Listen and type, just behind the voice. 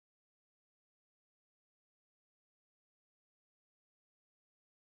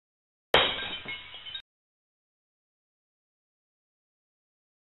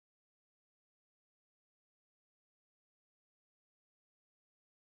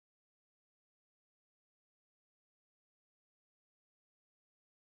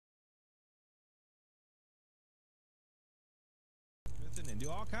and do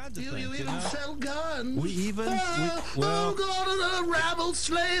all kinds of You things. even sell guns. We even, I'm going to rabble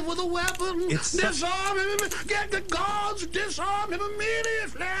slave with a weapon. Disarm him, get the guards, disarm him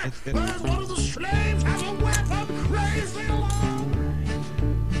immediately. Whereas one of the slaves has a weapon, raise the alarm.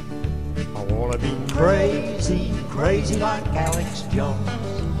 I wanna be crazy, crazy like Alex Jones,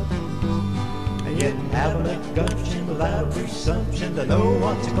 and yet having a gumption without a presumption to know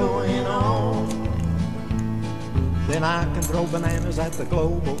what's going on. Then I can throw bananas at the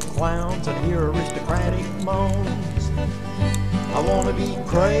global clowns and hear aristocratic moans. I wanna be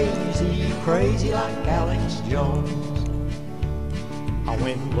crazy, crazy like Alex Jones. I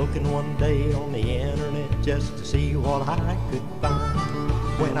went looking one day on the internet just to see what I could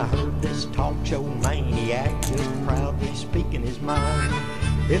find, when I heard this talk show maniac just proudly speaking his mind.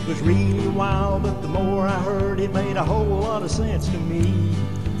 It was really wild, but the more I heard, it made a whole lot of sense to me.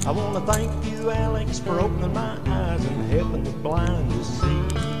 I want to thank you, Alex, for opening my eyes and helping the blind to see.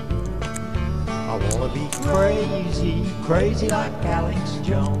 I want to be crazy, crazy like Alex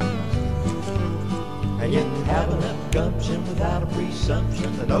Jones, and yet have enough gumption without a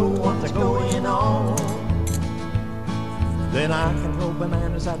presumption to know what's going on. Then I can throw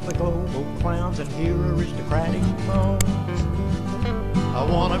bananas at the global clowns and hear aristocratic moans. I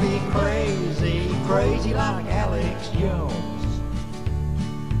want to be crazy, crazy like Alex Jones.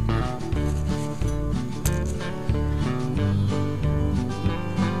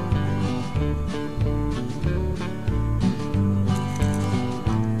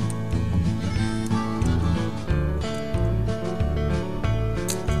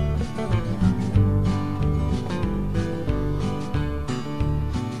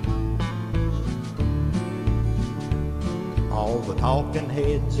 All the talking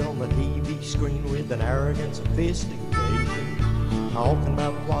heads on the TV screen with an arrogant sophistication, talking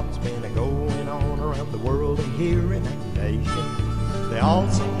about what's been going on around the world and here in our nation. They all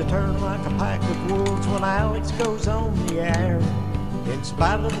seem to turn like a pack of wolves when Alex goes on the air. In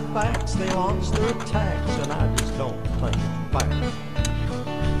spite of the facts, they launch their attacks, and I just don't think it's fair.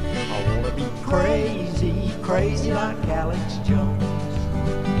 I want to be crazy, crazy like Alex Jones,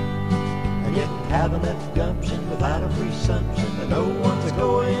 and yet have enough gumption without a presumption to know what's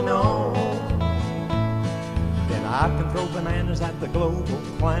going on. Then I can throw bananas at the global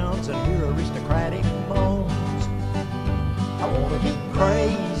clowns and hear aristocratic moans. I want to be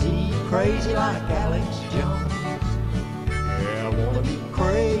crazy, crazy like Alex Jones. Yeah, I want to be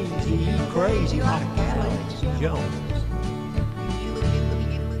crazy, crazy like Alex Jones.